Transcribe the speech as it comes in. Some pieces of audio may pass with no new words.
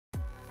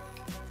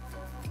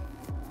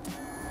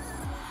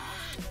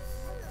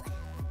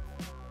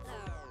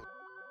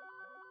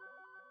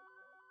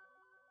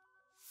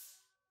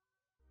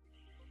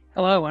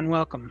Hello and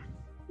welcome.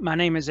 My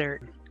name is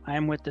Eric. I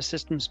am with the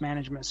Systems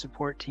Management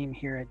Support team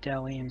here at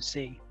Dell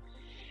EMC.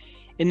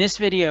 In this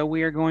video,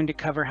 we are going to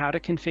cover how to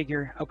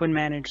configure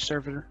OpenManage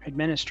Server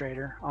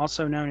Administrator,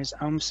 also known as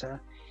OMSA,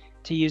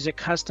 to use a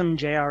custom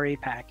JRE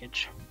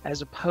package,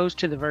 as opposed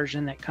to the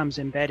version that comes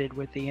embedded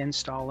with the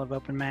install of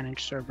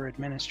OpenManage Server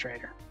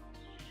Administrator.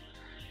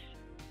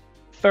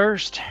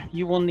 First,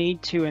 you will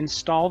need to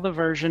install the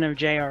version of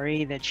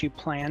JRE that you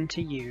plan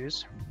to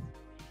use.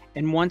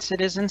 And once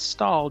it is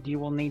installed, you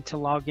will need to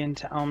log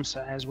into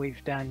OMSA as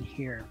we've done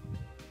here.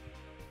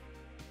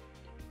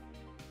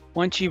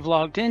 Once you've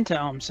logged into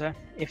OMSA,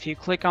 if you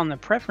click on the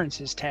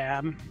Preferences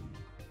tab,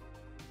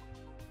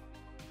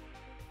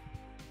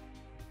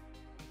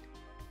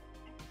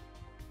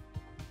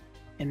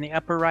 in the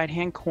upper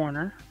right-hand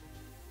corner,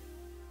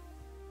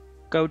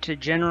 go to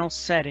General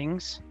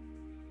Settings.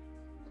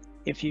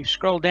 If you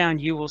scroll down,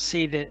 you will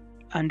see that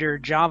under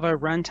Java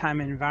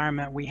Runtime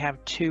Environment, we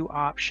have two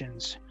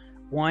options.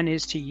 One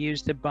is to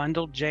use the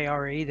bundled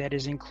JRE that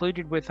is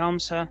included with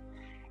OMSA,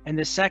 and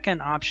the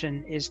second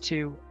option is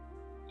to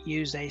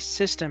use a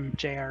system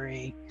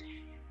JRE.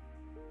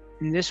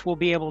 And this will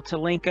be able to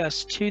link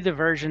us to the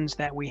versions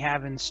that we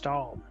have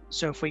installed.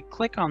 So if we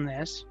click on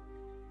this,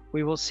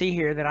 we will see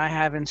here that I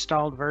have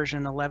installed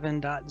version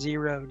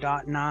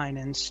 11.0.9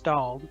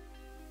 installed.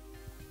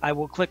 I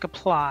will click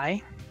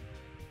Apply.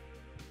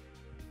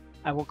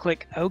 I will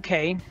click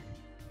OK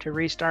to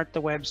restart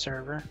the web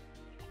server.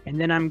 And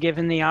then I'm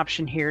given the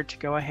option here to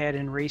go ahead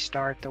and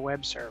restart the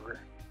web server.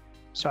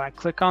 So I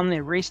click on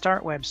the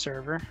Restart Web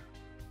Server,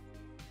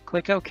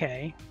 click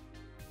OK.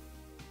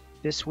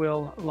 This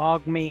will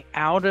log me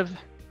out of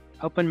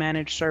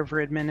OpenManage Server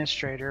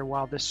Administrator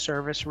while the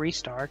service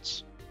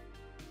restarts.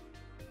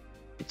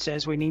 It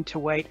says we need to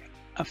wait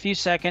a few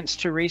seconds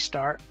to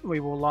restart.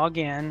 We will log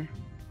in.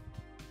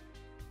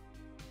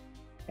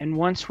 And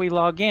once we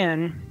log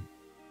in,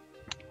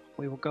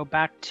 we will go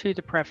back to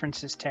the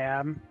Preferences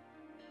tab,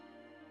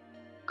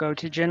 go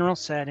to General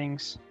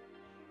Settings,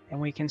 and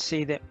we can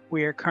see that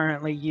we are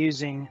currently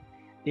using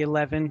the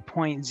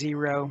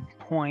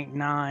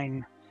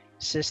 11.0.9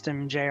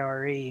 system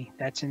JRE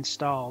that's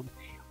installed.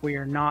 We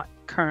are not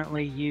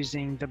currently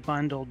using the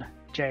bundled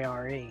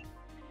JRE.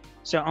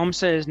 So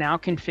OMSA is now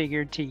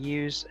configured to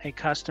use a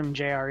custom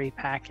JRE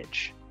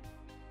package.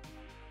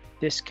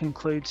 This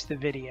concludes the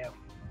video.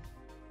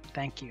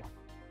 Thank you.